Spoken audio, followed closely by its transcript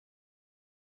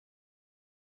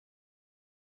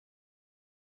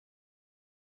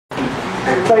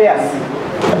So yes,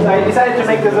 so I decided to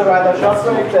make this a rather short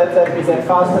talk that we get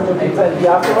faster to pizza and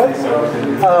beer afterwards.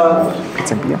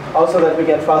 Pizza and beer. Also that we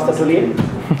get faster to lean.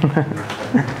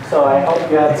 So I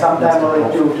hope you had some time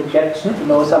already to get to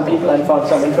know some people and found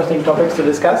some interesting topics to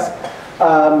discuss.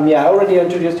 Yeah, I already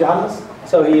introduced Johannes.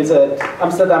 So he is at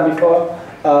Amsterdam before,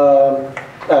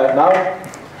 now,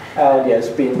 and he has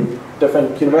been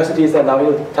different universities, and now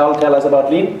he'll tell us about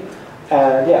lean.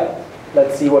 And yeah,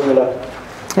 let's see what we learn.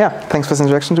 Yeah, thanks for the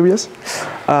introduction, Tobias.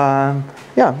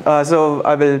 So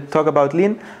I will talk about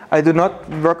lean. I do not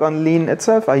work on lean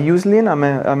itself. I use lean. I'm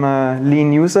a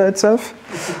lean user itself.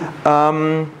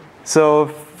 So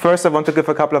first I want to give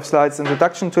a couple of slides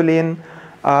introduction to lean.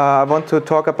 I want to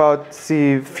talk about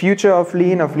the future of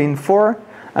lean 4.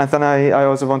 And then I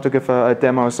also want to give a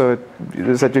demo so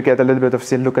that you get a little bit of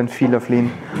the look and feel of lean,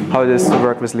 how it is to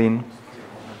work with lean.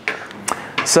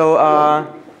 So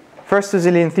first to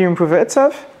the lean theorem prover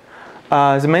itself.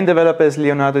 The main developer is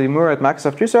Leonardo Di Muro at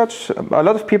Microsoft Research. A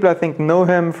lot of people, I think, know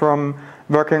him from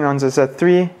working on the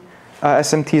Z3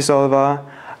 SMT solver.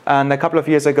 And a couple of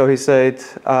years ago, he said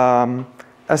SMT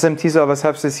solvers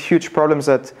have this huge problems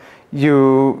that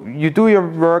you do your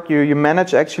work, you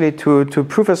manage actually to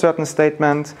prove a certain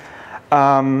statement,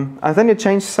 and then you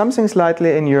change something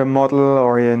slightly in your model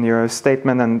or in your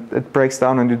statement, and it breaks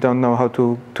down, and you don't know how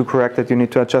to correct it. You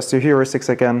need to adjust your heuristics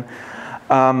again.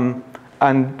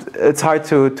 And it's hard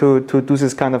to do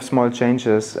this kind of small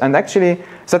changes. And actually,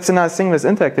 that's a nice thing with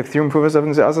interactive theorem provers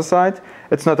on the other side.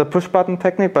 It's not a push-button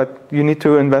technique, but you need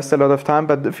to invest a lot of time.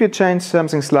 But if you change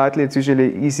something slightly, it's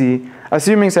usually easy.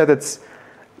 Assuming that it's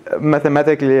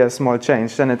mathematically a small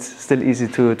change, then it's still easy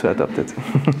to adopt it.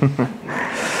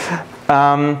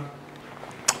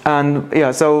 And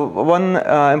yeah, so one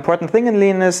important thing in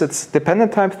lean is it's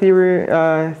dependent type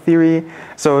theory.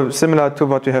 So similar to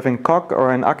what you have in Coq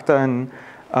or in Acta, and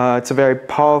it's a very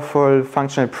powerful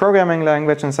functional programming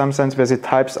language in some sense, where the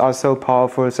types are so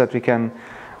powerful that we can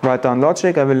write down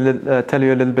logic. I will tell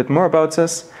you a little bit more about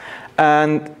this.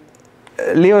 And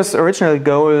Leo's original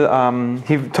goal,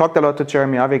 he talked a lot to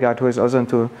Jeremy Avigad, who is also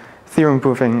into theorem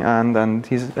proving, and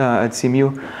he's at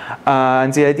CMU.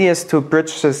 And the idea is to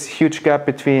bridge this huge gap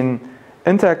between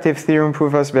interactive theorem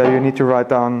provers, where you need to write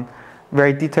down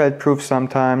very detailed proofs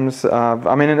sometimes.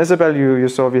 I mean, in Isabelle, you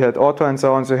saw we had auto and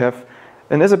so on. So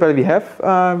in Isabelle, we have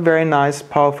very nice,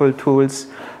 powerful tools,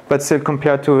 but still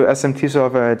compared to SMT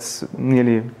solver, it's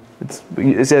nearly,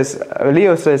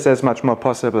 Leo says there's much more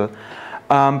possible.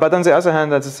 But on the other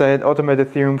hand, as I said,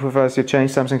 automated theorem provers, you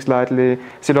change something slightly.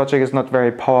 The logic is not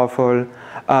very powerful.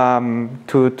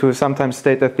 To sometimes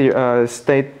state a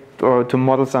state or to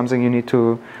model something, you need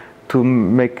to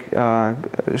make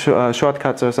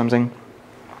shortcuts or something.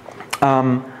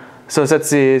 So that's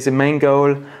the main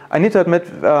goal. I need to admit,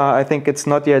 I think it's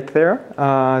not yet there.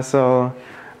 So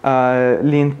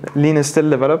lean is still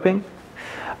developing.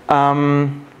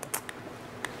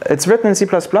 It's written in C++,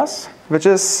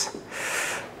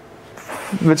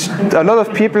 which a lot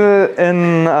of people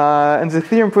in the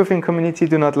theorem proving community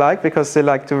do not like, because they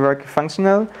like to work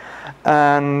functional,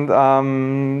 and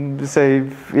they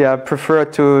prefer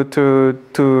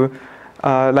to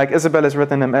like Isabelle is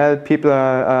written in ML. People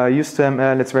are used to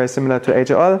ML. It's very similar to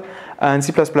HL, and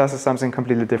C++ is something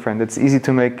completely different. It's easy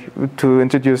to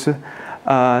introduce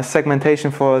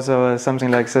segmentation for or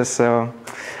something like this. So.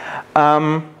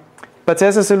 But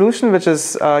there's a solution which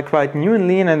is quite new in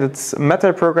lean, and it's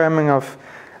meta programming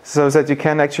so that you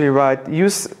can actually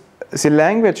use the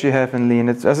language you have in lean.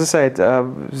 As I said,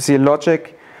 the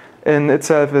logic in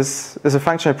itself is a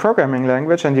functional programming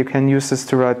language, and you can use this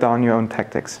to write down your own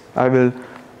tactics. I will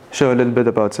show a little bit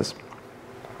about this.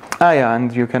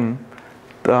 And you can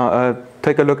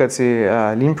take a look at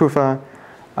the lean prover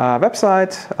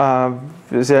website.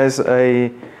 There's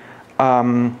a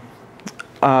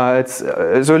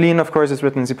so lean, of course, is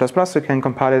written in C++. You can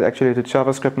compile it actually to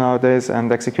JavaScript nowadays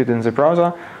and execute it in the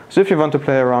browser. So if you want to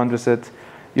play around with it,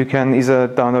 you can either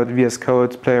download VS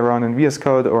Code, play around in VS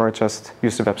Code, or just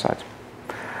use the website.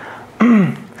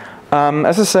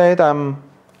 As I said,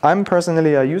 I'm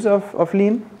personally a user of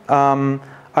lean. I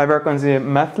work on the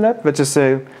MathLab, which is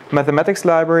a mathematics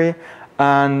library.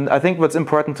 And I think what's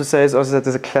important to say is also that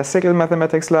it's a classical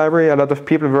mathematics library. A lot of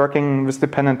people working with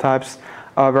dependent types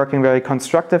are working very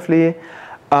constructively.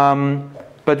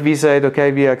 But we said,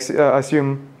 okay, we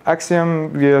assume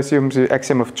axiom, we assume the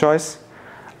axiom of choice.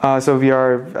 So we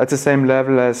are at the same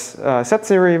level as set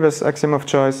theory with axiom of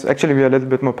choice. Actually, we are a little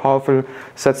bit more powerful.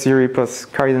 Set theory plus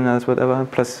cardinals, whatever,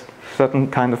 plus certain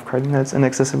kind of cardinals,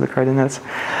 inaccessible cardinals.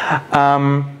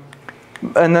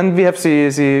 And then we have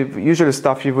the usual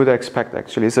stuff you would expect,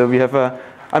 actually. So we have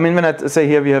I mean, when I say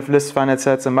here we have list finite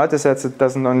sets and multisets, it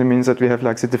doesn't only mean that we have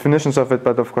like the definitions of it,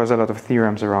 but of course a lot of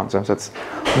theorems around them. That's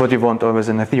what you want always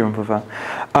in a theorem proof.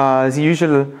 The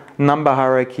usual number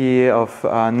hierarchy of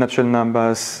natural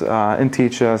numbers,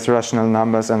 integers, rational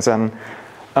numbers, and then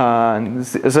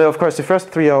so of course the first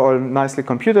three are all nicely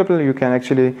computable. You can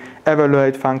actually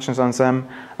evaluate functions on them,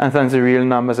 and then the real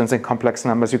numbers and the complex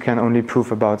numbers you can only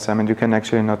prove about them, and you can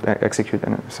actually not execute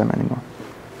them anymore.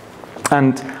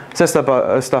 And this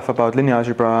is stuff about linear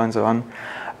algebra and so on.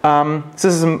 This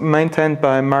is maintained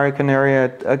by Mario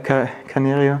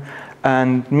Canario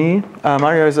and me.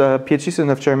 Mario is a PhD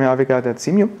student of Jeremy Avigad at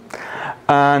CMU,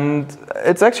 and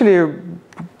it's actually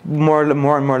more and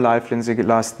more lively in the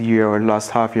last year or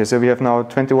last half year. So we have now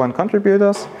 21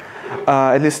 contributors.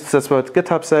 At least that's what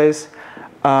GitHub says.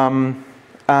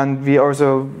 And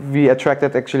we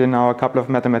attracted actually now a couple of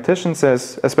mathematicians.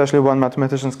 There's especially one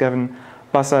mathematician, Gavin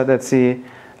Bassard, at the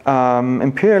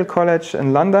Imperial College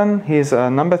in London. He's a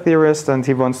number theorist, and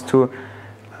he wants to,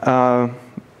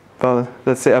 well,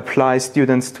 let's say, apply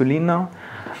students to Lean now.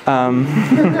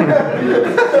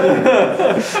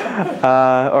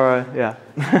 Or yeah.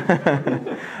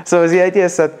 So the idea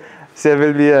is that there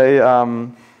will be a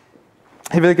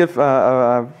he will give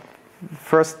a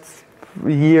first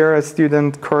year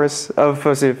student course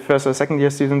for the first or second year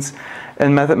students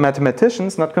in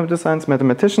mathematicians, not computer science,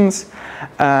 mathematicians,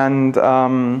 and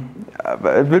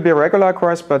it will be a regular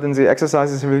course, but in the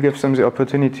exercises he will give them the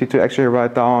opportunity to actually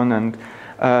write down and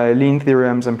Lean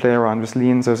theorems and play around with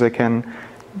Lean, so they can,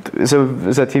 so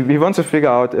that he wants to figure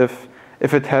out if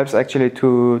it helps actually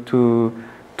to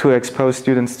expose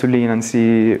students to Lean and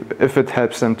see if it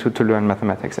helps them to learn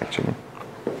mathematics actually.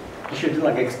 You should do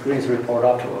like an experience report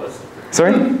afterwards.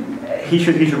 Sorry? He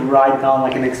should write down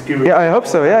like an experience. Yeah, I hope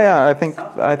so. Yeah. I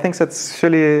think that's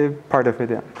really part of it.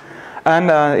 Yeah, and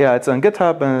yeah, it's on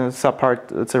GitHub and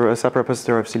it's a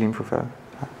sub-repository of the Lean proof.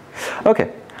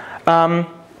 Okay.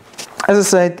 As I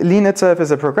said, Lean itself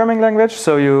is a programming language,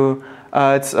 so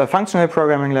it's a functional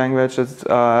programming language. It's,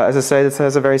 as I said, it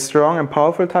has a very strong and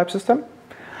powerful type system.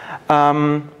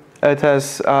 It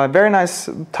has a very nice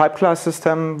type class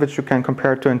system, which you can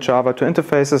compare to in Java to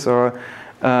interfaces, or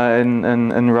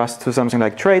in Rust to something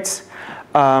like traits.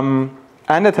 And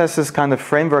it has this kind of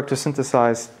framework to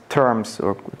synthesize terms,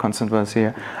 or constant ones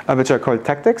here, which are called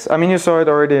tactics. I mean, you saw it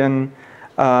already in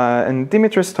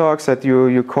Dimitri's talks that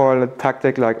you call a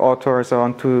tactic like auto or so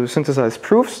on to synthesize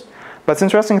proofs. But the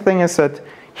interesting thing is that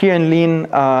here in Lean,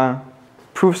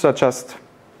 proofs are just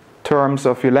terms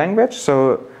of your language.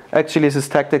 So actually, these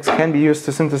tactics can be used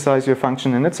to synthesize your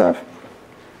function in itself.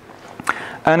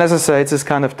 And as I say, this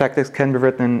kind of tactics can be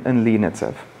written in Lean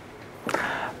itself.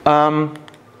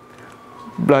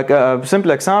 Like a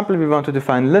simple example, we want to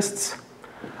define lists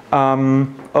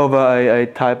over a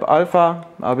type alpha,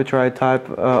 arbitrary type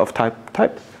of type,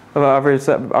 over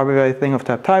arbitrary thing of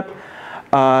type.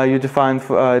 You define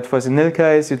it for the nil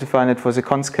case, you define it for the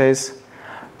const case.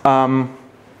 And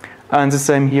the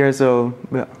same here, so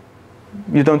yeah,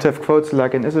 you don't have quotes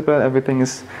like in Isabelle, everything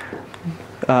is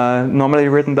normally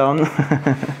written down.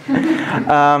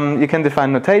 You can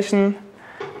define notation.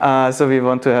 So we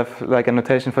want to have like a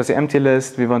notation for the empty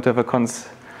list. We want to have a const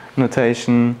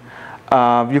notation.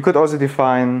 You could also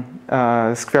define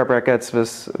square brackets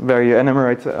where you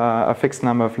enumerate a fixed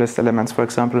number of list elements, for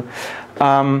example.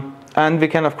 And we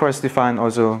can, of course, define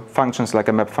also functions like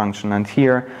a map function. And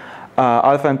here,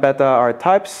 alpha and beta are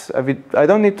types. I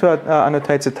don't need to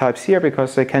annotate the types here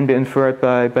because they can be inferred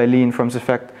by Lean from the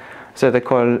fact that I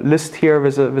call list here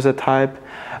with a type.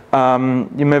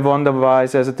 You may wonder why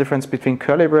there's a difference between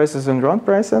curly braces and round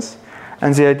braces.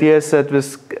 And the idea is that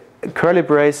with curly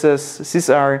braces, these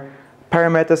are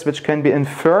parameters which can be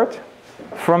inferred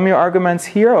from your arguments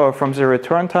here, or from the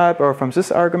return type, or from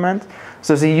this argument.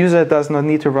 So the user does not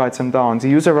need to write them down. The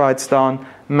user writes down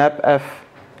map f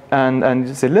and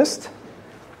the list.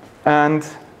 And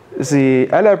the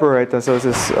elaborator, so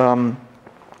this the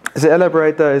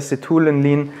elaborator is the tool in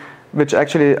Lean which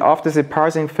actually, after the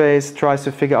parsing phase, tries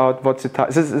to figure out what the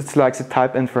type. It's like the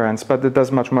type inference, but it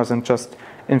does much more than just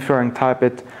inferring type.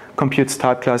 It computes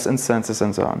type class instances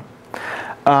and so on.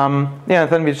 Yeah, and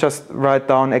then we just write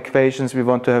down equations we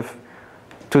want to have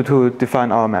to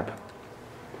define our map.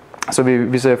 So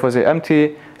we say for the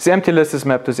empty list is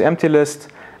mapped to the empty list,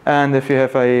 and if you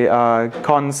have a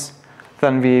cons,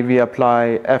 then we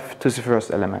apply f to the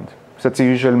first element. So that's the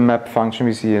usual map function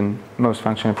we see in most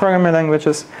functional programming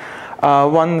languages.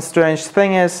 One strange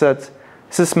thing is that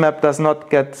this map does not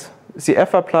get the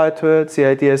f applied to it. The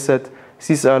idea is that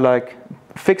these are like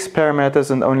fixed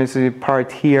parameters, and only the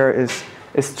part here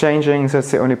is changing. That's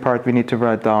the only part we need to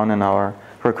write down in our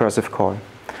recursive call.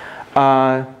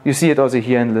 You see it also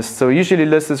here in list. So usually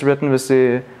list is written with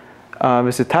the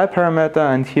type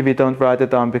parameter, and here we don't write it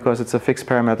down because it's a fixed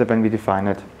parameter when we define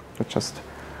it. It's just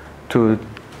to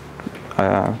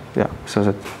so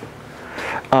that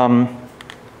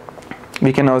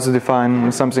we can also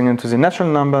define something into the natural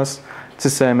numbers. It's the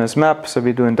same as map, so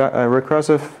we do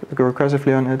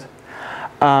recursively on it.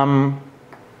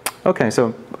 Okay,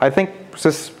 so I think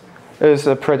this is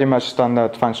a pretty much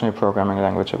standard functional programming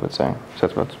language, I would say.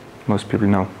 That's what most people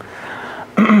know.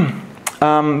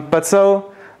 But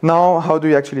so now, how do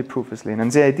we actually prove this lean?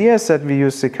 And the idea is that we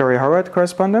use the Curry-Howard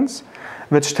correspondence,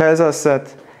 which tells us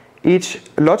that each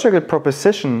logical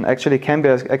proposition actually can be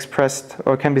expressed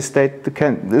or can be stated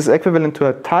is equivalent to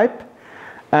a type,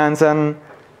 and then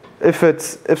if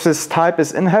this type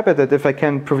is inhabited, if I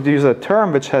can produce a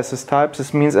term which has this type,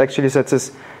 this means actually that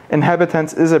this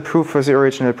inhabitance is a proof for the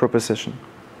original proposition.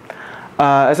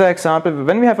 As an example,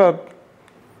 when we have a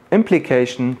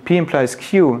implication P implies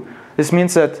Q, this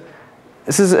means that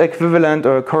this is equivalent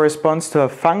or corresponds to a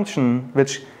function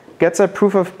which gets a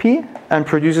proof of P and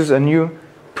produces a new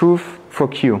proof for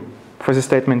Q, for the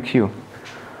statement Q.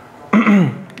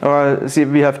 Or see,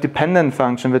 we have dependent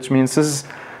function, which means this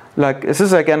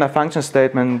is again a function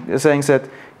statement saying that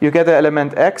you get the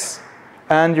element X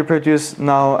and you produce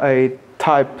now a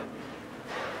type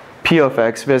P of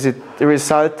X, where the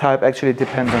result type actually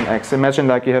depends on X. Imagine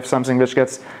like you have something which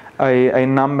gets a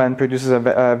number and produces a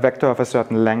vector of a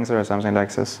certain length or something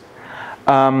like this.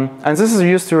 And this is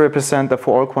used to represent a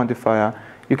for all quantifier.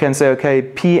 You can say, okay,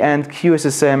 P and Q is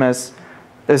the same as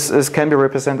can be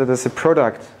represented as a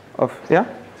product of, yeah?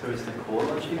 So is the core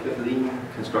logic of lean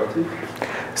constructive?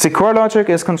 The core logic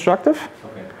is constructive.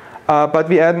 Okay. But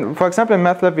we add, for example, in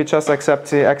MATLAB, we just accept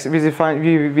the X.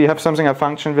 We have something, a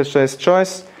function which says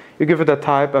choice. You give it a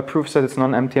type, a proof that it's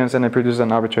non-empty, and then it produces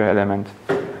an arbitrary element.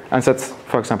 And that's,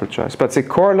 for example, choice. But the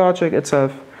core logic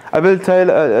itself, I will say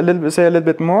a little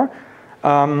bit more.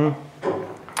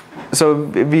 So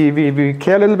we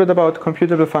care a little bit about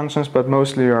computable functions, but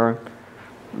mostly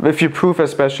if you prove,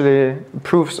 especially,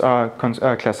 proofs are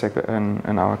classic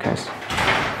in our case.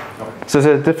 So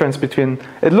there's a difference between,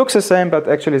 it looks the same, but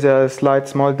actually there are slight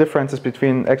small differences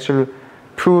between actual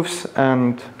proofs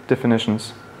and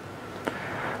definitions.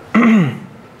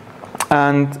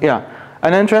 And yeah,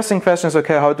 an interesting question is,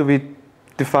 okay, how do we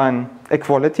define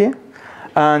equality?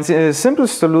 And the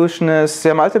simplest solution is,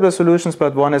 there are multiple solutions,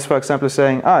 but one is, for example,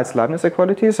 saying, it's Leibniz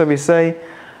equality. So we say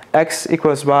x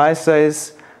equals y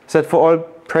says that for all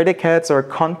predicates or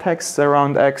contexts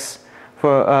around x,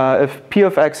 if p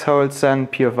of x holds, then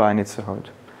p of y needs to hold.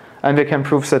 And we can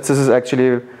prove that this is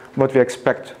actually what we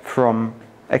expect from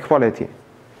equality.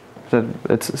 That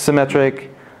it's symmetric.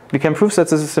 We can prove that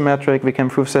this is symmetric. We can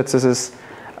prove that this is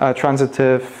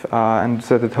transitive and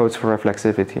that it holds for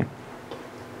reflexivity.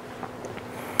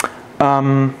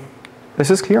 Is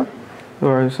this clear?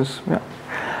 Or is this,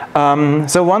 yeah.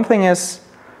 So one thing is,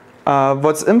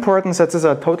 what's important is that these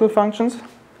are total functions.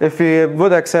 If we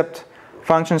would accept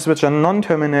functions which are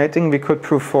non-terminating, we could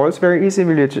prove false very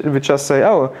easily. We just say,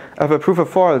 oh, I have a proof of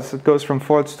false. It goes from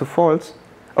false to false.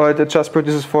 Or it just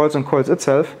produces false and calls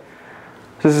itself.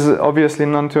 This is obviously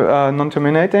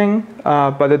non-terminating,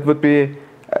 but it would be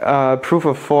proof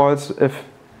of false if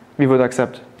we would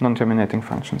accept non-terminating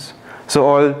functions. So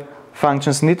all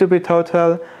functions need to be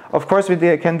total. Of course, we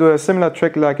can do a similar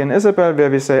trick like in Isabelle, where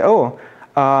we say, oh,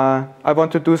 I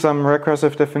want to do some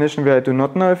recursive definition where I do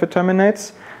not know if it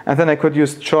terminates. And then I could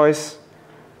use choice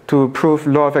to prove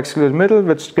law of excluded middle,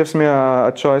 which gives me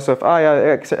a choice of,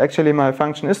 yeah, actually my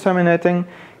function is terminating.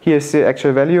 Here's the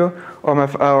actual value,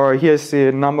 or here's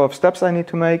the number of steps I need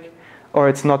to make, or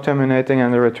it's not terminating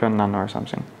and I return none or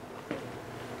something.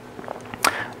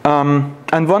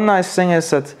 And one nice thing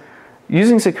is that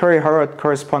using the Curry-Howard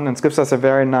correspondence gives us a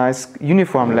very nice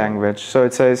uniform language. So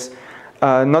it says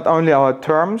not only our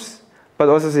terms, but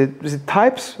also the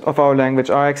types of our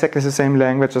language are exactly the same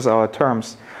language as our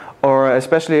terms. Or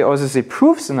especially also the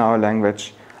proofs in our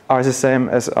language are the same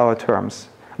as our terms.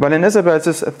 But in Isabelle,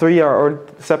 these three are all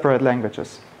separate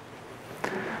languages.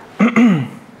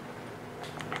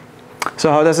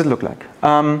 So how does it look like?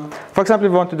 For example,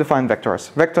 we want to define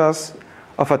vectors. Vectors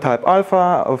of a type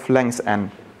alpha of length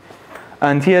n.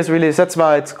 And here's really, that's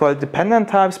why it's called dependent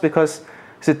types, because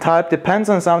the type depends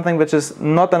on something which is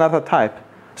not another type.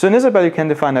 So in Isabelle, you can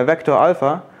define a vector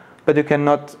alpha, but you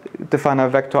cannot define a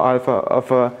vector alpha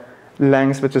of a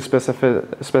length which is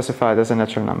specified as a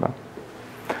natural number.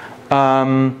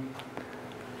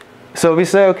 So we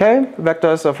say, okay,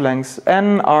 vectors of length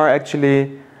n are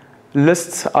actually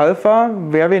lists alpha,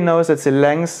 where we know that the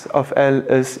length of L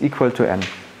is equal to n.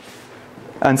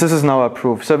 And this is now a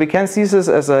proof. So we can see this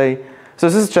as a, so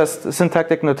this is just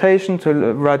syntactic notation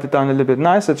to write it down a little bit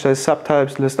nice. It says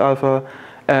subtypes list alpha,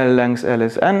 L length L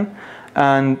is n.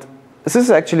 And this is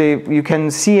actually, you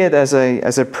can see it as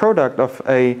a product of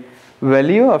a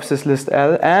value of this list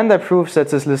L and a proof that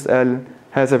this list L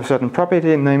has a certain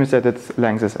property, namely that its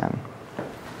length is n.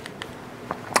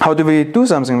 How do we do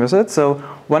something with it? So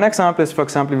one example is, for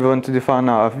example, we want to define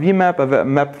now a VMap, a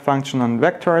map function on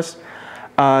vectors.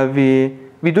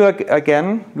 We do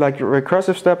again like a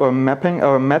recursive step or mapping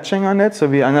or matching on it. So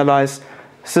we analyze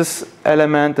this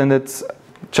element and it's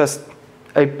just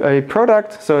a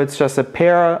product. So it's just a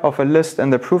pair of a list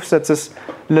and the proof that this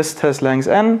list has length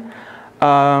n.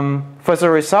 For the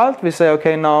result, we say,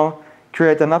 okay, now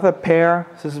create another pair.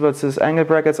 This is what these angle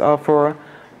brackets are for.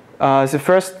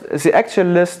 The actual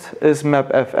list is map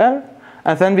FL,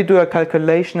 and then we do a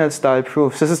calculational style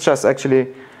proof. This is just actually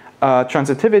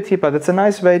transitivity, but it's a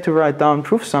nice way to write down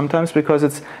proofs sometimes because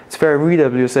it's very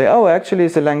readable. You say, oh, actually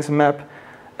the length map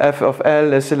f of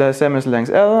L is the same as length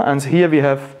L, and here we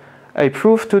have a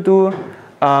proof to do.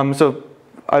 So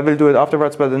I will do it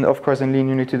afterwards, but then of course in Lean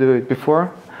you need to do it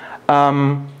before.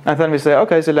 And then we say,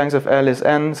 okay, the length of L is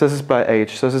n, so this is by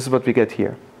h, so this is what we get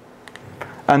here.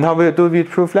 And how do we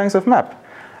prove length of map?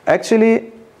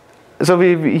 Actually, so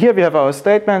here we have our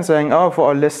statement saying, oh, for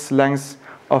our list length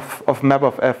of map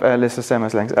of FL is the same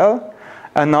as length L.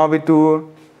 And now we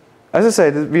do, as I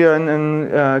said, we are in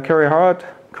Carey-Howard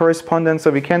correspondence,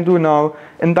 so we can do now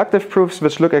inductive proofs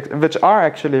which are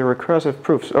actually recursive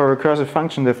proofs or recursive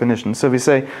function definitions. So we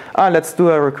say, let's do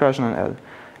a recursion on L.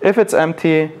 If it's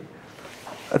empty,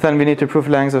 then we need to prove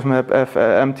length of map f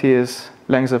empty is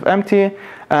length of empty.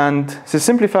 And the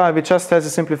simplifier, we just have the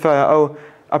simplifier,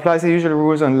 applies the usual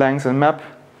rules on length and map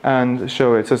and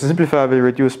show it. So the simplifier will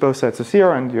reduce both sides to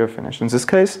 0 and you're finished in this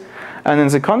case. And in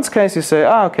the cons case, you say,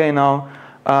 okay, now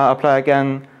apply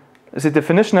again the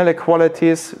definitional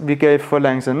equalities we gave for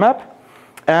length and map.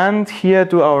 And here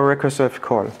do our recursive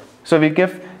call. So we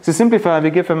give the simplifier, we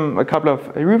give him a couple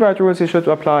of rewrite rules he should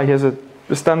apply. Here's a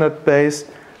standard basis,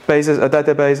 a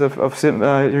database of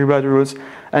rewrite rules.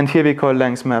 And here we call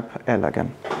length map L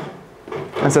again.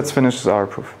 And that finishes our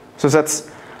proof. So that's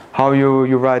how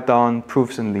you write down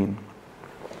proofs in Lean.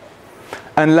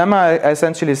 And lemma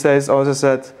essentially says also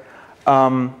that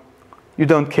you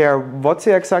don't care what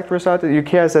the exact result is. You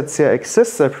care that there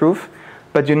exists a proof,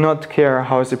 but you not care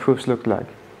how the proofs look like.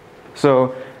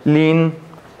 So Lean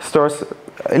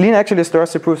actually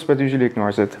stores the proofs, but usually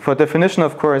ignores it. For definition,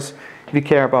 of course, we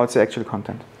care about the actual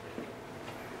content.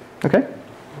 Okay?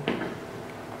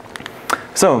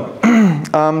 So,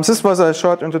 this was a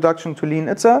short introduction to Lean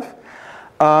itself.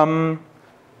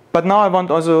 But now I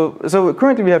want also, so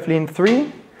currently we have Lean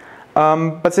 3,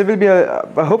 but there will be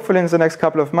hopefully in the next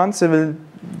couple of months, there will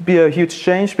be a huge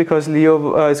change because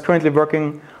Leo is currently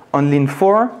working on Lean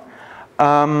 4.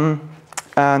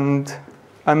 And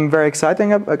I'm very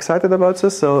excited about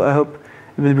this, so I hope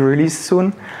it will be released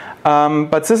soon.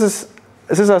 But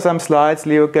these are some slides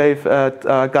Leo gave at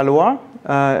Galois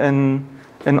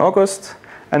in August.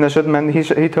 And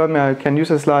he told me I can use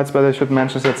the slides, but I should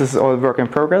mention that this is all work in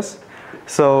progress.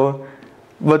 So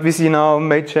what we see now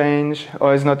may change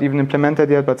or is not even implemented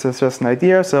yet, but it's just an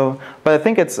idea. But I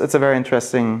think it's a very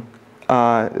interesting,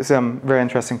 some very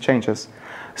interesting changes.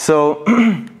 So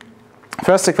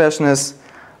first the question is,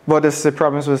 what is the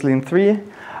problems with Lean 3?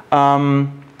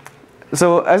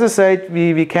 So as I said,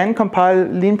 we can compile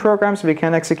Lean programs, we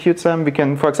can execute them, we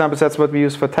can, for example, that's what we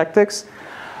use for tactics.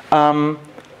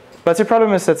 But the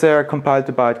problem is that they are compiled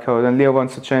to bytecode, and Leo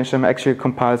wants to change them, actually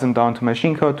compile them down to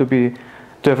machine code to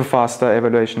have a faster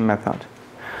evaluation method.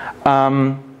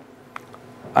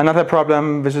 Another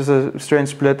problem, which is a strange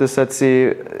split, is that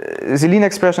the Lean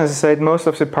expression, as I said, most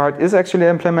of the part is actually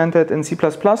implemented in C++.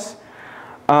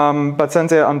 But then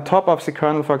they're on top of the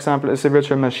kernel, for example, is a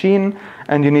virtual machine,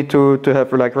 and you need to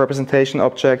have like representation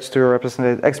objects to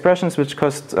represent expressions, which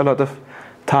cost a lot of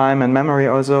time and memory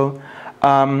also.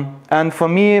 And for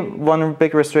me, one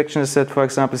big restriction is that, for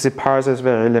example, the parser is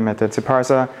very limited. The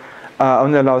parser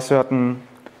only allows certain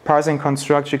parsing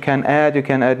constructs you can add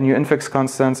new infix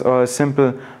constants or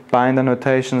simple binder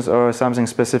notations or something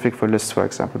specific for lists, for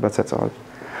example, but that's all.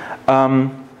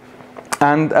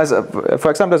 And for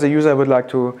example, as a user, I would like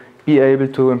to be able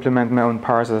to implement my own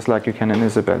parsers like you can in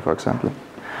Isabelle, for example.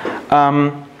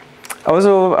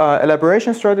 Also,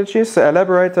 elaboration strategies. The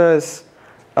elaborator is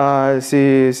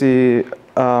the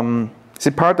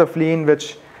part of Lean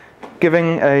which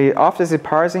giving after the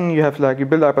parsing you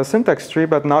build up a syntax tree,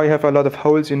 but now you have a lot of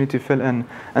holes you need to fill in,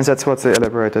 and that's what the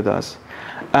elaborator does.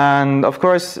 And of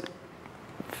course,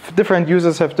 different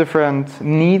users have different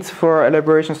needs for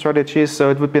elaboration strategies, so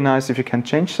it would be nice if you can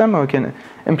change them, or you can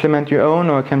implement your own,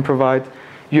 or can provide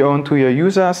your own to your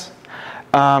users.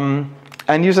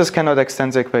 And users cannot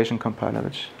extend the equation compiler,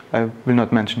 which I will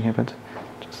not mention here, but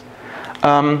just.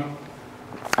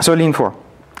 So Lean 4.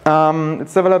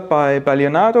 It's developed by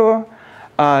Leonardo.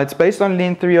 It's based on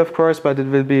Lean 3, of course, but it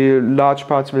will be, large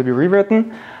parts will be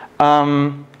rewritten.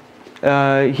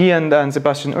 He and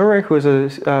Sebastian Ulrich, who is a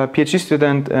PhD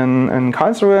student in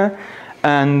Karlsruhe,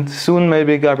 and soon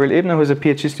maybe Gabriel Ebner, who is a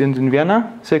PhD student in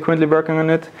Vienna. So they're currently working on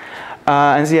it.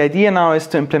 And the idea now is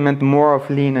to implement more of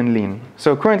Lean in Lean.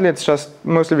 So currently it's just,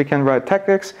 mostly we can write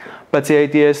tactics, but the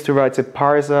idea is to write the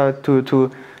parser,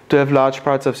 to have large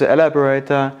parts of the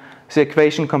elaborator, the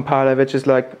equation compiler, which is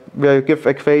like where you give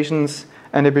equations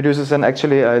and it produces then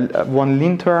actually one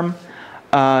Lean term.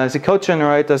 The code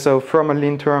generator, so from a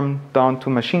Lean term down to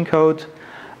machine code,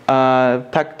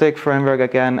 tactic framework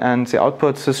again, and the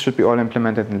outputs, this should be all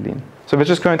implemented in Lean. So which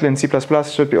is currently in C++,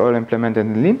 should be all implemented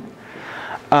in Lean.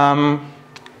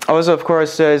 Also, of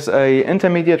course, there's an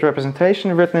intermediate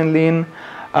representation written in Lean.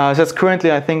 That's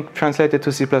currently, I think, translated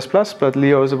to C++, but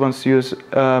Leo also wants to use,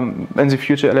 in the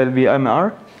future,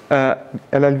 LLVMIR.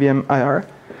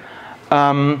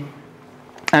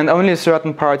 And only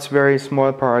certain parts, very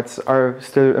small parts, are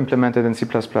still implemented in C++.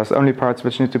 Only parts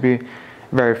which need to be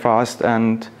very fast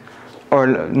and or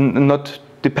not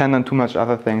depend on too much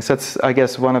other things. That's, I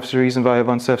guess, one of the reasons why I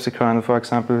want to have the kernel, for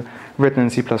example, written in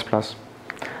C++.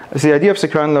 The idea of the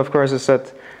kernel, of course, is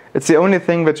that it's the only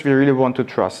thing which we really want to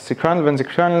trust. The kernel, when the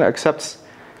kernel accepts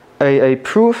a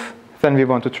proof, then we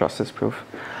want to trust this proof.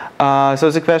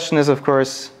 So the question is, of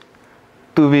course,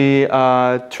 do we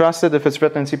trust it if it's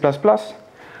written in C++?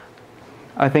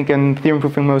 I think in theorem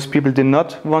proving most people do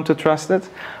not want to trust it.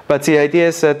 But the idea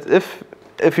is that if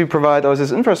we provide all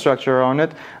this infrastructure around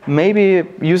it, maybe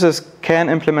users can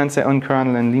implement their own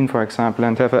kernel in Lean, for example,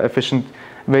 and have an efficient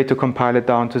way to compile it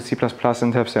down to C++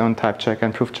 and have their own type checker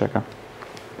and proof checker.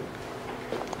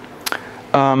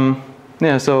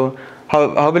 Yeah, so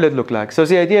how will it look like? So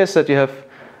the idea is that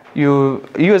you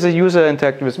as a user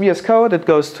interact with VS Code, it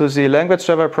goes to the language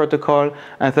driver protocol,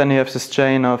 and then you have this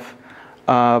chain of,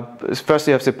 first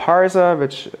you have the parser,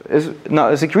 which is,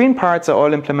 now the green parts are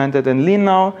all implemented in Lean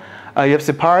now. You have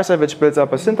the parser, which builds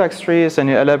up a syntax trees, and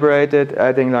you elaborate it,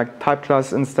 adding like type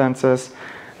class instances,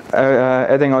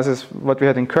 adding also what we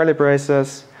had in curly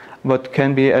braces, what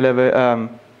can be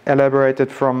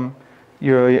elaborated from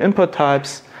your input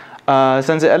types.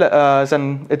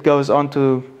 Then it goes on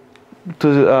to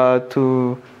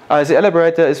the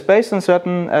elaborator is based on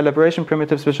certain elaboration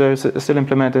primitives which are still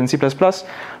implemented in C++,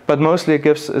 but mostly it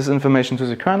gives this information to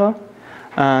the kernel,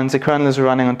 and the kernel is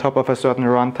running on top of a certain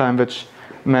runtime which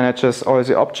manages all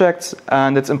the objects.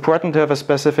 And it's important to have a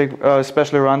specific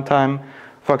special runtime,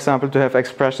 for example, to have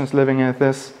expressions living in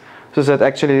this, so that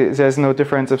actually there's no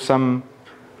difference if some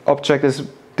object is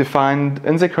defined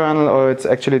in the kernel or it's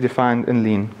actually defined in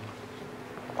Lean.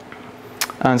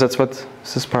 And that's what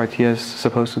this part here is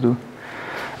supposed to do.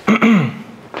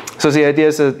 So the idea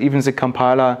is that even the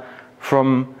compiler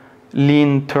from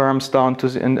Lean terms down to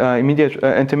the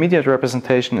intermediate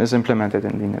representation is implemented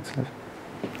in Lean itself.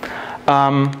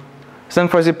 Then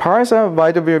for the parser,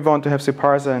 why do we want to have the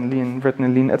parser in Lean, written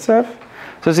in Lean itself?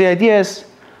 So the idea is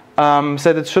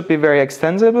that it should be very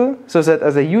extensible, so that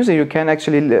as a user you can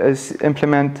actually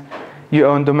implement your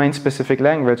own domain-specific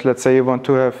language. Let's say you want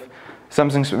to have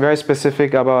something very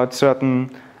specific about certain,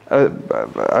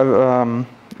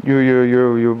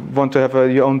 you want to have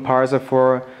your own parser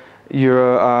for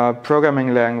your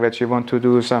programming language, you want to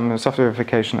do some software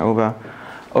verification over,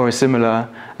 or similar.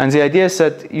 And the idea is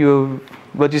that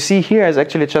what you see here is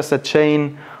actually just a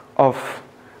chain of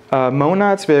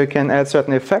monads where you can add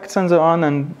certain effects and so on,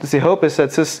 and the hope is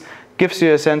that this gives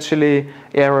you essentially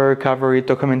error recovery,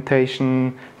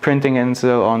 documentation, printing and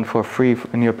so on for free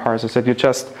in your parsers, that you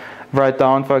just write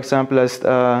down, for example, as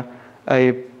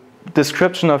a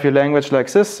description of your language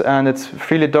like this, and it's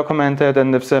freely documented,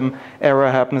 and if some error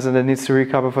happens and it needs to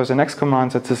recover for the next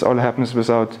command, that this all happens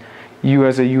without you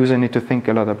as a user need to think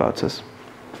a lot about this.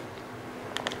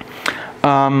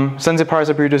 Then the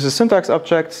parser produces syntax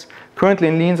objects. Currently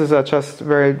in Lean, these are just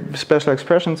very special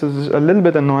expressions. This is a little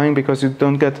bit annoying because you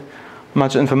don't get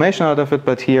much information out of it,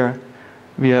 but here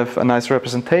we have a nice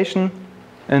representation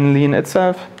in Lean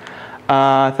itself.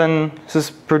 Then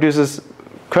this produces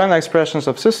kernel expressions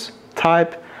of this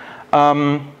type.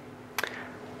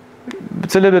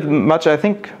 It's a little bit much. I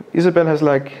think Isabelle has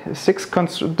like 6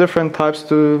 different types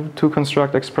to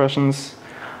construct expressions.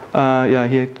 Yeah,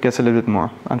 here it gets a little bit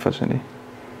more, unfortunately.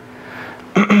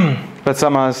 But But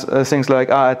some are things like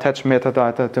attach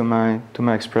metadata to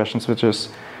my expressions, which is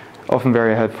often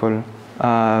very helpful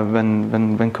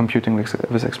when computing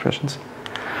with expressions.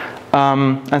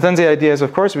 And then the idea is,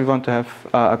 of course, we want to have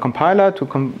a compiler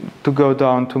to go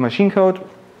down to machine code.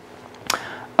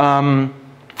 The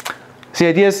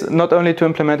idea is not only to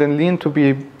implement in Lean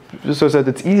so that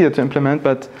it's easier to implement,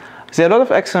 but there are a lot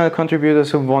of external contributors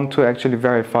who want to actually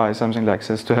verify something like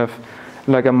this, to have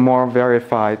like a more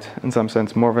verified, in some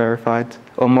sense, more verified,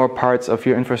 or more parts of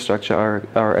your infrastructure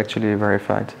are actually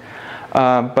verified.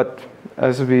 But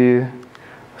as we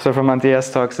saw from Andreas'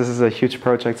 talks, this is a huge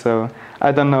project, so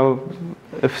I don't know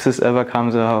if this ever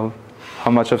comes or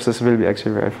how much of this will be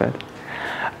actually verified.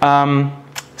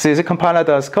 So the compiler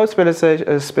does code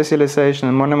specialization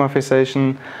and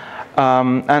monomorphization.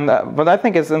 And what I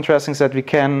think is interesting is that we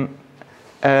can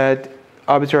add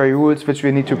arbitrary rules which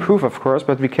we need to prove, of course,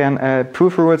 but we can add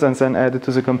proof rules and then add it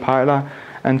to the compiler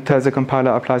and tell the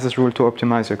compiler applies this rule to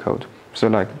optimize your code. So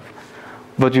like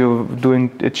what you do in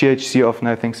GHC often,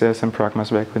 I think there's some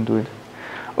pragmas where you can do it.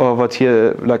 Or what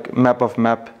here, like map of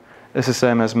map is the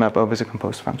same as map over the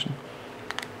composed function.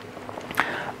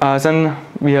 Then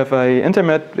we have a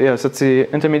that's the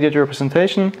intermediate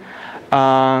representation.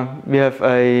 We have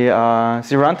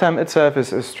the runtime itself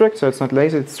is strict, so it's not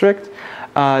lazy, it's strict.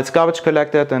 It's garbage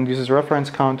collected and uses reference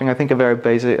counting. I think a very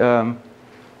basic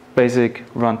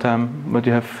runtime, what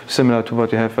you have similar to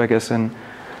what you have, I guess, in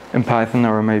Python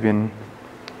or maybe in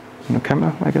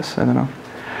Camel, I guess, I don't know.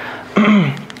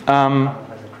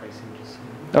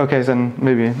 Okay, then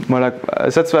maybe more like,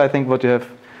 that's why I think what you have.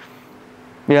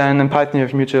 Yeah, and in Python you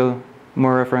have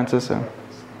more references. So.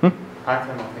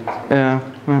 Python, I think so.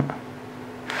 Yeah.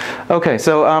 Okay,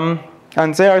 so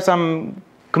and there are some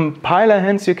compiler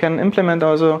hints you can implement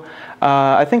also.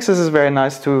 I think this is very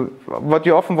nice to. What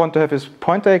you often want to have is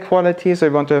pointer equality. So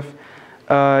you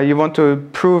want to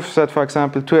prove that, for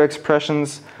example, two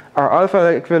expressions are alpha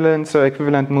equivalent, so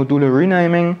equivalent modulo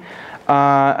renaming.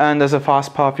 And as a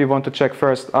fast path, you want to check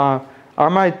first: are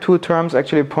my two terms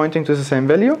actually pointing to the same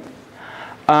value?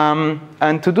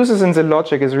 And to do this in the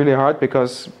logic is really hard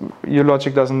because your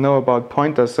logic doesn't know about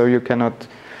pointers, so you cannot.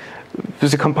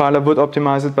 The compiler would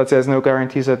optimize it, but there's no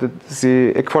guarantee that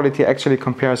the equality actually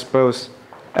compares both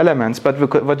elements. But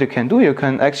what you can do, you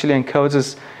can actually encode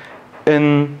this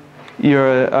in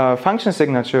your function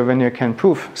signature when you can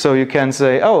prove. So you can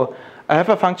say, oh, I have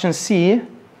a function C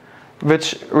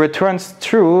which returns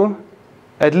true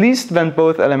at least when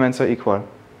both elements are equal.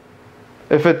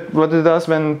 What it does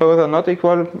when both are not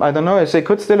equal, I don't know. It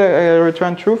could still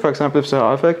return true, for example, if they're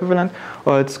alpha equivalent,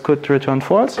 or it could return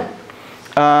false.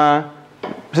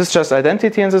 This is just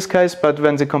identity in this case, but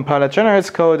when the compiler generates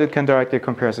code, it can directly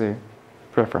compare the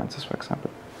references, for example.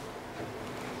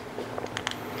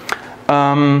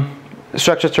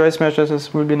 Structured trace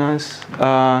measures will be nice.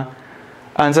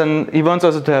 And then he wants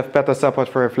also to have better support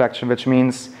for reflection, which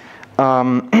means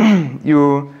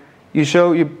you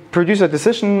produce a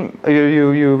decision,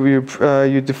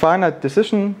 you define a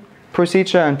decision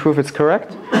procedure and prove it's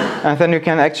correct, and then you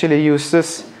can actually use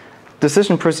this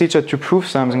decision procedure to prove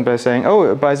something by saying,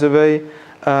 oh, by the way,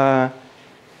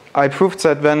 I proved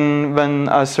that when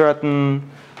a certain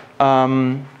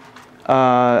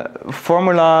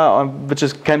formula which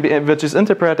is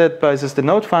interpreted by this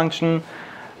denote function,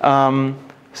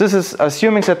 this is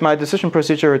assuming that my decision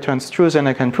procedure returns true, then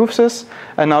I can prove this,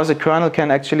 and now the kernel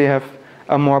can actually have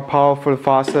a more powerful,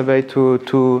 faster way to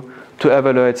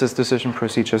evaluate this decision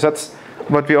procedure. That's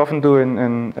what we often do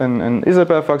in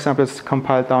Isabelle, for example. It's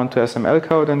compiled down to SML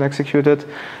code and executed.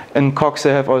 In Cox,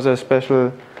 they have also a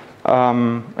special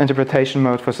interpretation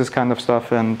mode for this kind of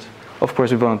stuff, and of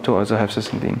course we want to also have this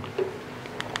in Lean.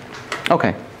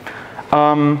 Okay.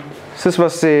 This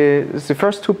was the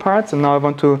first two parts, and now I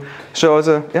want to show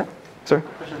yeah, sorry.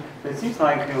 It seems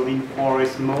like Lean 4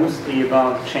 is mostly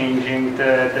about changing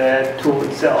the tool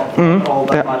itself, not all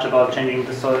that much about changing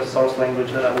the source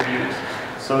language that I would use.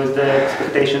 So is the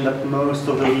expectation that most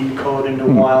of the Lean code in the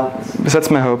wild? That's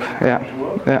my hope. Yeah.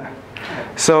 Yeah.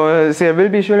 So there will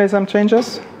be surely some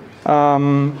changes,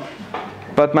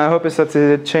 but my hope is that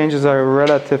the changes are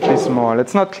relatively small.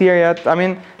 It's not clear yet. I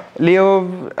mean,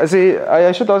 Leo.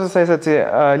 I should also say that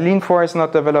the Lean 4 is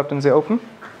not developed in the open.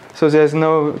 So there's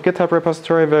no GitHub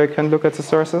repository where you can look at the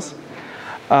sources,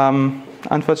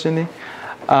 unfortunately.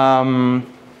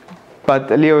 But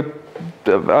Leo,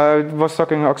 I was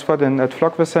talking in Oxford at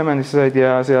Flock with him, and he said,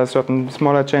 yeah, there are certain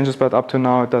smaller changes, but up to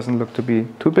now it doesn't look to be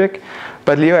too big.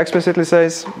 But Leo explicitly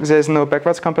says there's no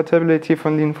backwards compatibility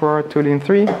from Lean 4 to Lean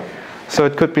 3. So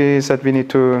it could be that we need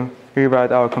to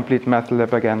rewrite our complete math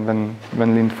lab again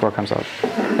when Lean 4 comes out.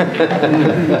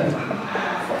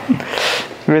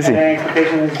 We'll see. And the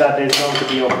expectation is that it's going to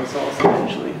be open source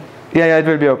eventually. Yeah, it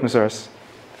will be open source.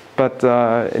 But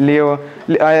Leo,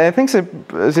 I think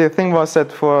the thing was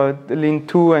that for Lean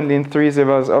 2 and Lean 3, there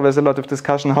was always a lot of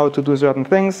discussion how to do certain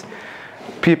things.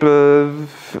 People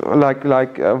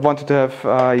wanted to have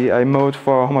a mode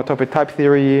for homotopy type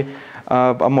theory,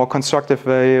 a more constructive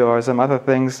way, or some other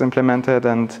things implemented.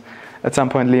 And at some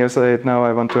point, Leo said, "No,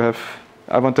 I want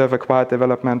to have a quiet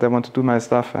development. I want to do my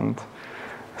stuff." And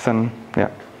then, yeah.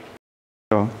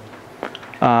 So,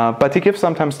 but he gives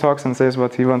sometimes talks and says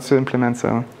what he wants to implement.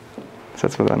 So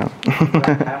that's what I know.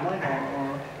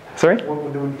 Sorry? Do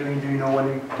you know when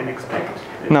you can expect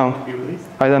it No. to be released?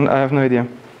 I have no idea.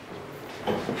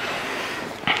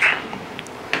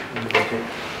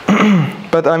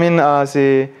 But I mean,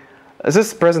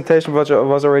 this presentation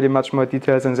was already much more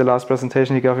detailed than the last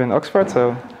presentation he gave in Oxford.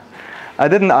 So I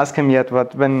didn't ask him yet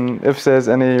if there's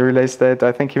any release date.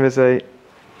 I think he will say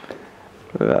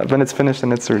when it's finished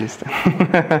and it's released.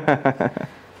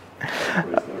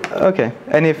 Okay.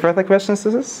 Any further questions to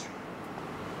this?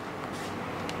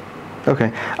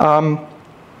 Okay.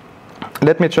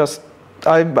 Let me just.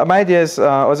 My idea is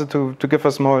also to give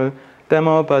a small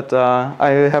demo, but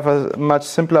I have a much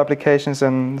simpler application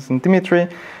than Dimitri.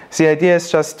 The idea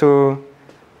is just to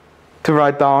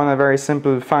write down a very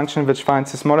simple function which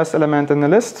finds the smallest element in the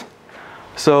list.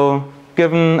 So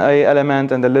given a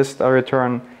element in the list, I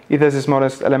return either the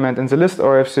smallest element in the list,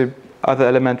 or if the other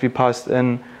element we passed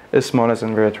in is smaller,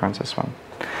 then we return this one.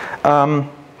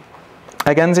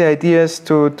 Again, the idea is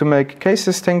to make case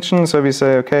distinction. So we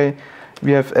say, okay,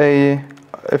 we have A.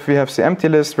 If we have the empty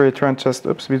list, we return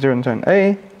we return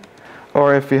A.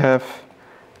 Or if we have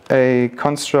a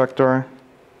constructor,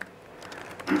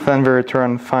 then we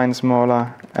return find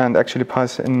smaller and actually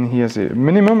pass in here the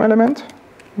minimum element.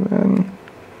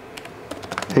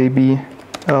 A, B,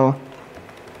 L.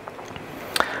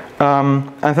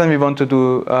 And then we want to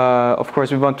do, of course,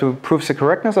 we want to prove the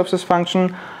correctness of this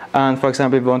function. And for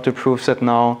example, we want to prove that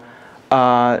now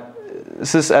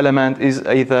this element is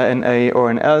either in A or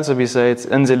in L. So we say it's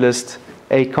in the list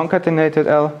A concatenated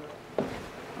L.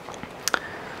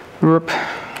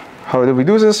 How do we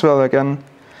do this? Well, again,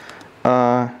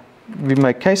 we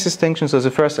make case distinctions. So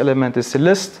the first element is the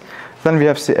list. Then we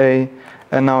have the A.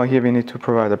 And now here we need to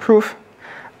provide a proof.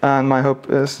 And my hope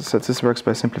is that this works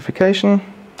by simplification.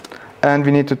 And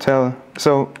we need to tell,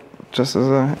 so just as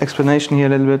an explanation here a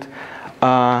little bit,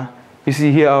 we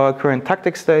see here our current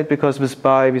tactic state, because with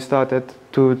by we started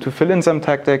to fill in some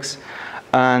tactics.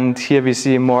 And here we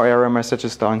see more error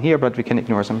messages down here, but we can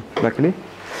ignore them, luckily.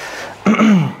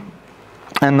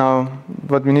 And now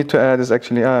what we need to add is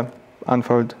actually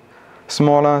unfold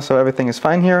smaller, so everything is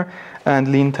fine here. And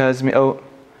Lean tells me, oh,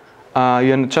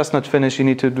 you're just not finished, you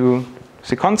need to do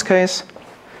the cons case.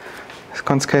 The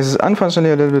cons case is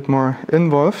unfortunately a little bit more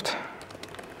involved.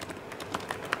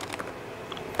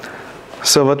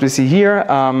 So what we see here,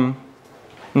 now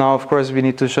of course we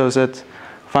need to show that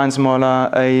find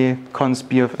smaller A cons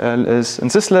B of L is in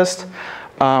this list.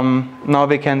 Now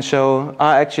we can show,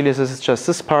 actually this is just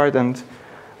this part, and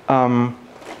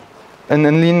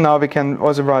in Lean now we can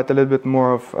also write a little bit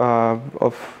more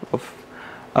of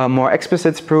more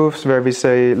explicit proofs, where we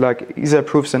say like either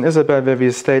proofs in Isabelle, where we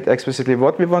state explicitly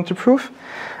what we want to prove.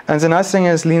 And the nice thing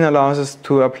is Lean allows us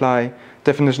to apply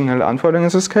definitional unfolding in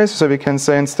this case. So we can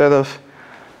say instead of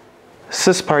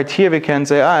this part here, we can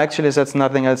say, actually that's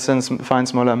nothing else than find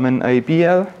smaller min A B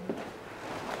L.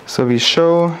 So we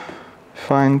show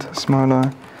find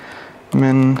smaller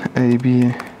min A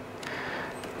B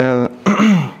L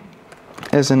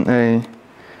is in A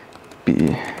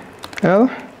B L.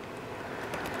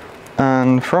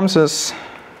 And from this,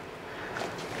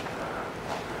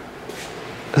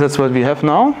 that's what we have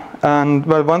now. And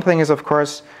well, one thing is, of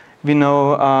course, we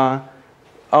know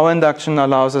our induction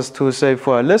allows us to say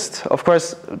for a list. Of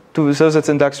course, so that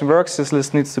induction works, this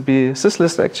list needs to be this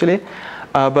list actually.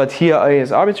 But here A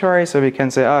is arbitrary, so we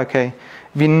can say, okay,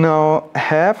 we now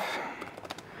have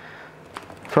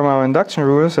from our induction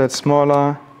rules that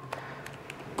smaller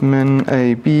min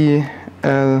A B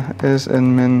L is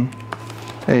in min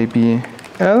A B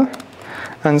L,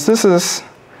 and this is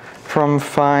from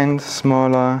find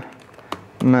smaller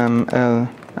mem L,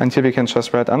 and here we can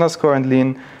just write underscore, and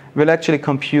Lean will actually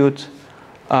compute,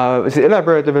 the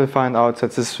elaborator will find out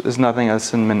that this is nothing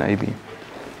else than min AB.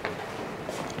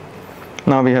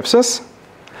 Now we have this.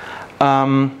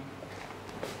 Now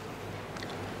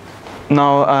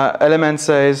element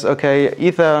says, okay,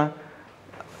 either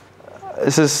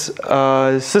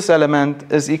this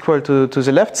element is equal to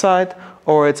the left side,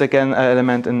 or it's again an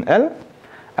element in L.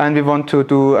 And we want to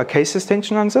do a case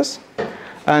distinction on this.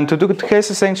 And to do case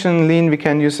distinction in Lean, we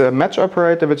can use a match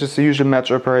operator, which is the usual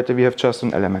match operator we have just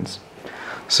on elements.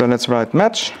 So let's write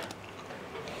match.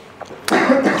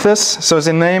 This, so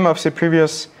the name of the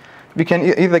previous, we can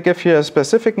either give here a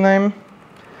specific name,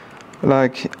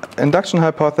 like induction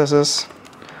hypothesis.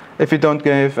 If we don't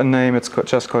give a name, it's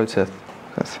just called this.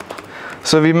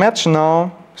 So we match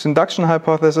now the induction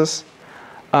hypothesis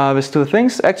with two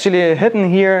things. Actually, hidden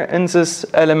here in this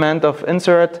element of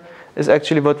insert is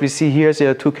actually what we see here.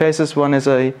 There are two cases. One is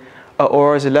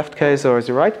or the left case or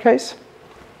the right case.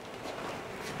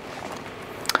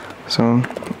 So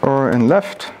or in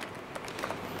left,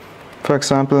 for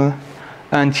example.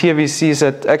 And here we see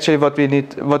that actually what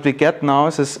we get now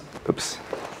is this, oops.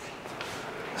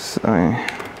 Sorry.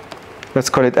 Let's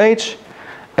call it H.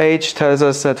 H tells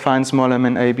us that find small m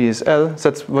in A, B is L.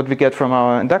 That's what we get from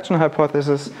our induction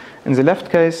hypothesis in the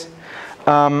left case.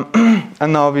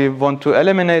 And now we want to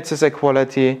eliminate this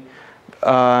equality.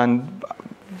 And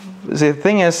the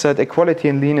thing is that equality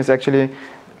in Lean is actually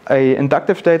an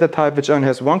inductive data type which only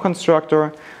has one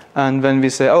constructor. And when we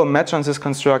say, oh, match on this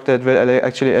constructor, it will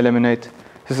actually eliminate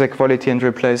this equality and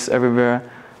replace everywhere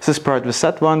this part with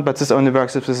that one. But this only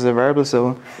works if this is a variable,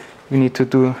 so we need to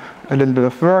do a little bit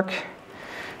of work.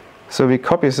 So we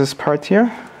copy this part here,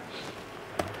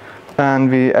 and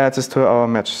we add this to our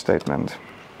match statement.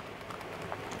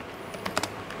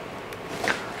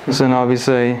 So now we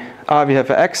say, we have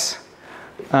an X,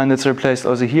 and it's replaced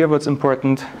also here, what's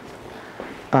important.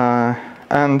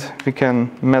 And we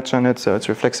can match on it, so it's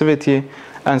reflexivity,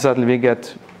 and suddenly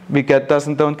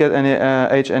don't get any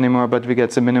H anymore, but we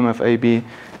get the minimum of AB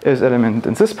is element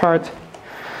in this part.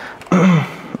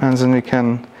 And then we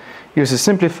can use a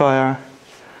simplifier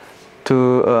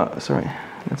to,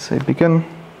 let's say begin.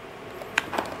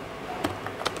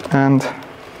 And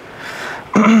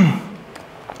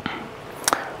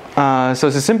so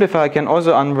the simplifier can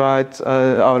also unwrite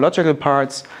our logical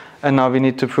parts. And now we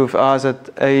need to prove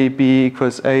that AB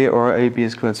equals A or AB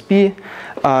equals B.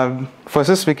 For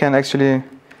this we can actually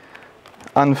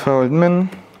unfold min.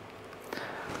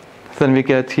 Then we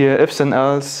get here ifs and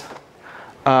else.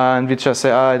 And we just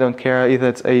say, I don't care, either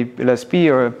it's A less B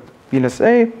or B less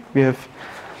A. We have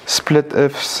split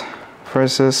ifs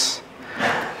versus,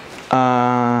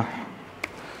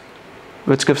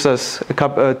 which gives us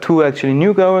two actually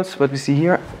new goals, what we see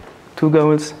here, two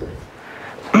goals.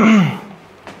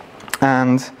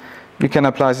 And we can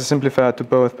apply the simplifier to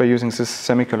both by using this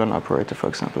semicolon operator, for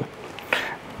example.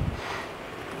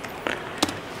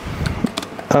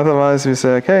 Otherwise, we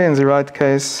say, okay, in the right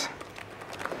case,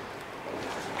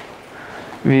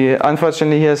 we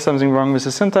unfortunately here's something wrong with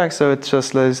the syntax, so it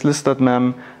just says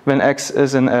list.mem. When X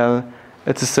is in L,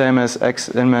 it's the same as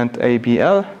X element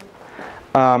ABL.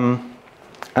 And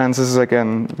this is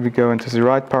again, we go into the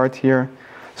right part here.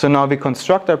 So now we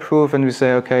construct our proof and we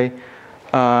say, okay,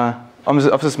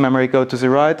 of this memory go to the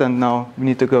right, and now we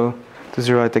need to go to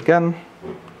the right again.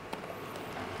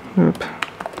 Oop.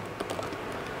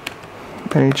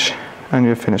 H, and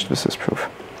we're finished with this proof.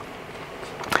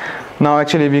 Now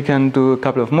actually we can do a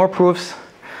couple of more proofs.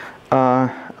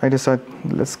 I decided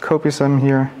let's copy some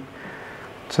here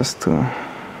just to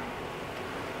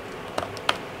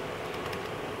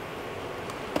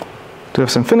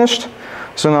have some finished.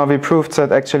 So now we proved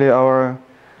that actually our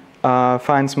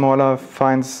find smaller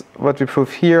finds, what we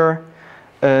prove here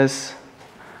is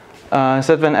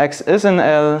that when X is in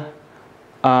L,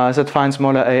 that find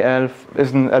smaller AL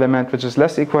is an element which is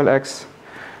less equal X.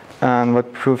 And what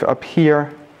we prove up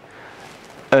here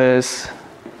is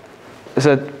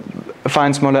that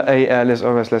find smaller AL is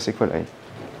always less equal A.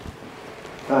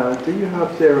 Do you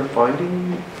have there a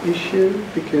binding issue?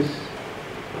 Because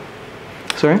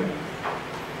sorry?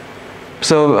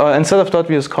 So instead of dot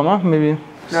we use comma, maybe?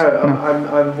 No,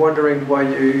 I'm wondering why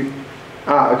you...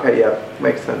 okay, yeah,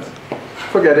 makes sense.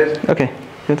 Forget it. Okay,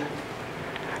 good.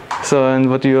 So, and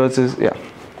what you use is, yeah.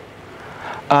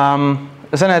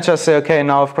 Then I just say, okay,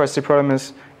 now of course the problem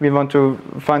is we want to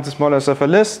find the smallest of a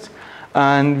list,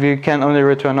 and we can only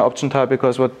return an option type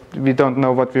because we don't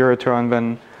know what we return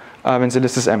when the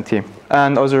list is empty.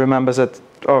 And also remember that,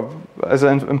 as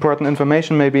an important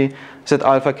information maybe, that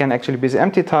alpha can actually be the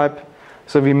empty type.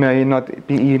 So we may not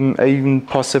be even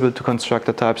possible to construct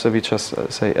a type, so we just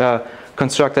say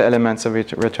construct the elements, so we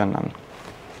return none.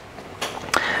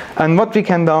 And what we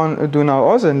can do now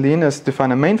also in Lean is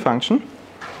define a main function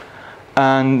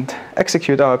and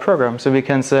execute our program. So we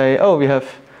can say, oh, we have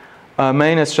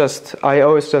main is just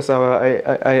IO is just our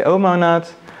IO monad.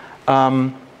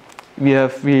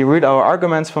 We read our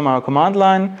arguments from our command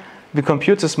line. We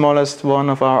compute the smallest one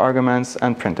of our arguments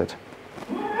and print it.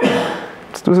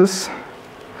 Let's do this.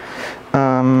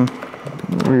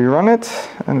 rerun it,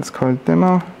 and it's called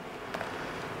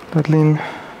demo.lean.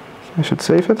 I should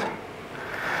save it.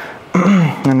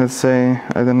 And let's say,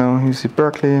 I don't know, UC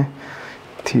Berkeley,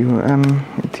 TUM,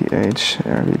 ETH,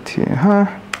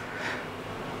 RVTH.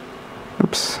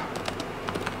 Oops.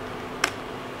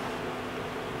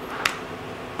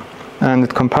 And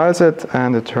it compiles it,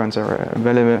 and it turns our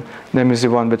available name is the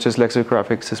one which is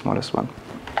lexicographic, the smallest one.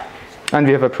 And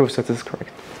we have a proof that this is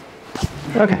correct.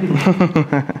 Okay.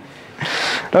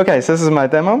 Okay, so this is my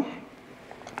demo.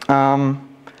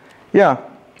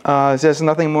 There's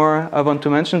nothing more I want to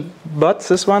mention but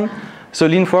this one. So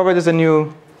Lean Forward is a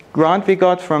new grant we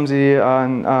got from the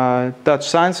Dutch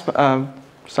Science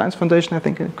Foundation, I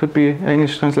think it could be an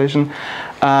English translation.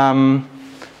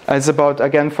 It's about,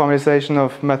 again, formalization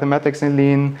of mathematics in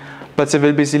Lean, but there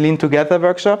will be the Lean Together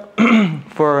workshop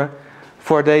for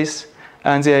 4 days.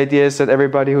 And the idea is that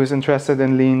everybody who's interested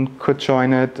in Lean could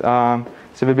join it.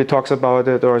 There will be talks about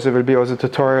it, or there will be also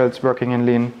tutorials working in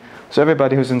Lean. So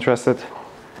everybody who's interested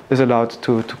is allowed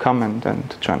to come and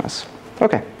to join us.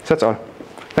 Okay, that's all.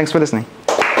 Thanks for listening.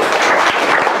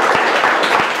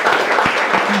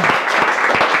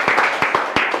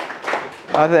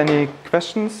 Are there any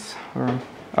questions?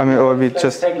 Or we Let's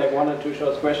just take like 1 or 2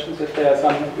 short questions if there are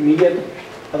some immediate.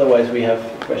 Otherwise, we have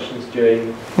questions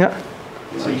during. Yeah.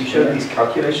 So you showed these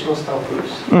calculational style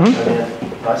proofs. Mm-hmm. I mean,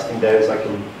 the nice thing there is I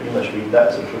can pretty much read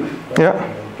that as a proof. Yeah.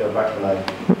 And go back and I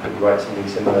could write something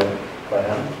similar by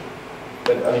hand.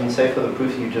 But I mean, say for the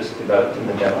proof you just developed in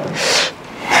the demo,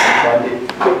 find it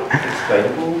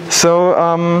explainable? So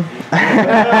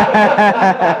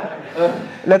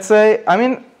let's say, I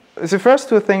mean, the first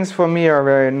 2 things for me are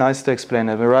very nice to explain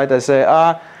it, right? I say,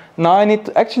 now I need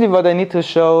to, actually what I need to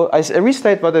show, I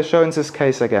restate what I show in this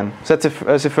case again. So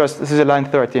that's the first, this is line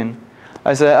 13.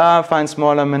 I say, find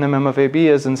smaller minimum of AB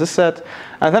is in this set.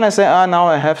 And then I say, now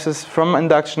I have this from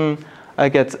induction, I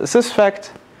get this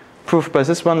fact, proved by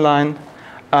this one line.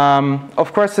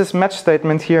 Of course, this match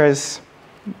statement here is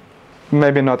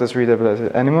maybe not as readable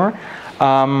anymore.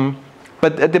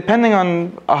 But depending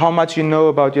on how much you know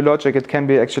about your logic, it can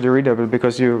be actually readable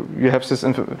because you have this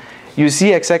you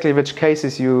see exactly which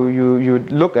cases you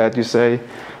look at. You say,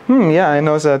 yeah, I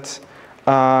know that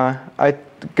I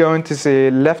go into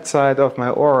the left side of my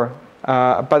OR,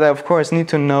 but I of course need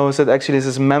to know that actually this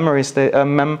is memory state.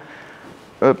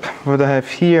 What I have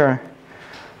here,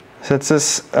 that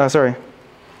this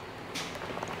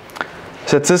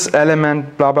that this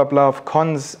element blah blah blah of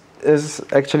cons is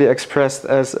actually expressed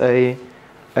as a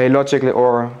logical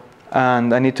OR,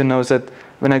 and I need to know that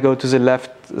when I go to the left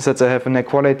that I have an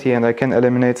equality and I can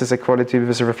eliminate this equality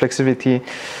with a reflexivity.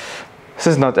 This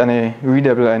is not any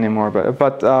readable anymore,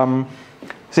 but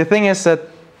the thing is that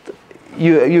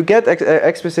you get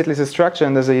explicitly the structure,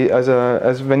 and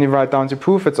as when you write down the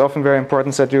proof, it's often very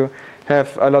important that you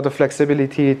have a lot of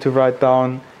flexibility to write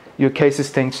down your case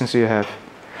distinctions you have.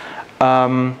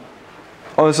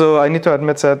 Also, I need to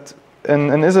admit that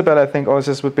in Isabelle, I think all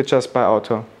this would be just by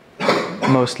auto,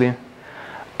 mostly.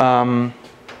 And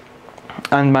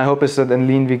my hope is that in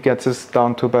Lean we get this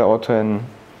down to by auto in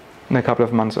a couple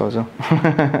of months also.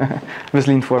 With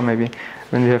Lean 4 maybe,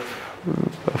 when we have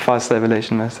faster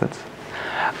evaluation methods.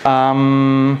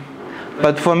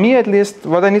 But for me at least,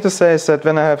 what I need to say is that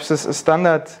when I have this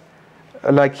standard,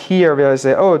 like here, where I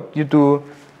say, oh, you do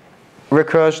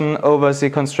recursion over the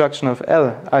construction of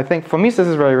L. I think for me this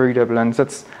is very readable, and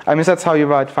that's how you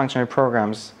write functional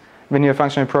programs. When you're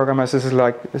functional programmers, this is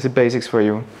like the basics for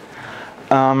you.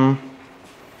 And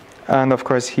of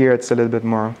course here it's a little bit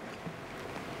more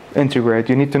integrate.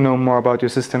 You need to know more about your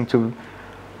system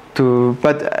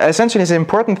but essentially the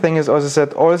important thing is also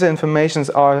that all the informations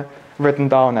are written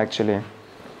down actually.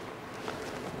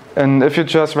 And if you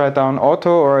just write down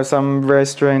auto or some very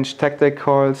strange tactic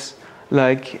calls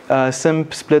like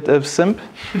simp, split if, simp,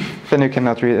 then you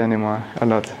cannot read anymore a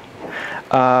lot.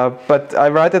 But I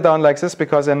write it down like this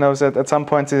because I know that at some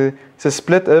point the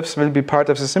split ifs will be part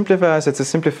of the simplifiers. It's a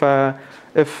simplifier.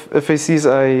 If it sees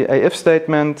a if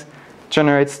statement,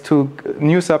 generates 2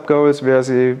 new subgoals where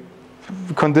the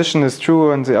condition is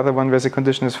true and the other one where the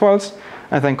condition is false,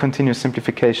 and then continuous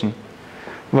simplification.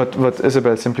 What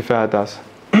Isabelle simplifier does.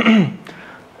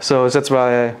 So that's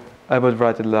why I would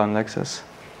write it down like this.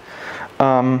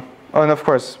 And of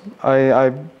course,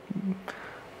 I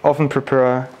often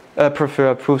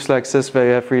prefer proofs like this where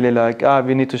you have really like,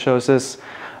 we need to show this,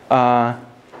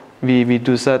 we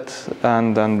do that,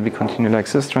 and then we continue like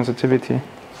this, transitivity.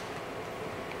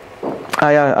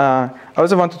 I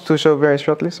also wanted to show very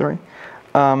shortly, sorry,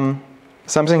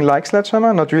 something like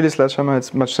sledgehammer, not really sledgehammer,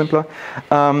 it's much simpler.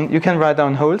 You can write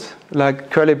down holes, like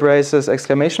curly braces,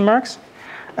 exclamation marks,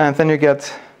 And then you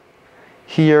get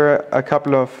here a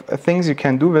couple of things you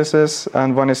can do with this,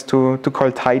 and one is to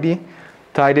call tidy.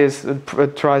 Tidy is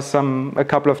tries a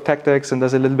couple of tactics and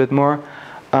does a little bit more,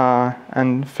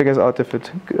 and figures out if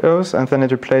it goes, and then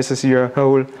it replaces your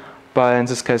whole by, in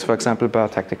this case, for example, by a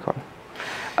tactic call.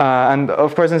 And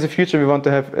of course, in the future, we want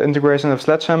to have integration of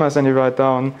sledgehammers, and you write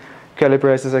down curly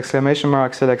braces, exclamation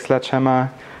mark, select sledgehammer.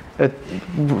 It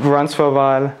runs for a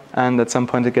while, and at some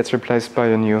point, it gets replaced by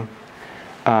a new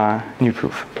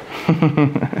proof.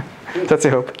 That's the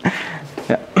hope.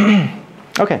 Yeah.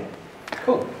 Okay.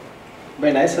 Cool.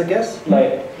 Very nice, I guess. I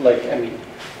mean,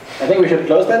 I think we should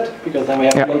close that because then we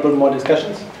have a little bit more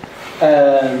discussions.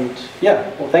 And yeah,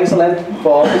 well, thanks a lot for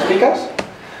all the speakers.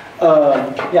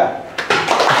 Yeah.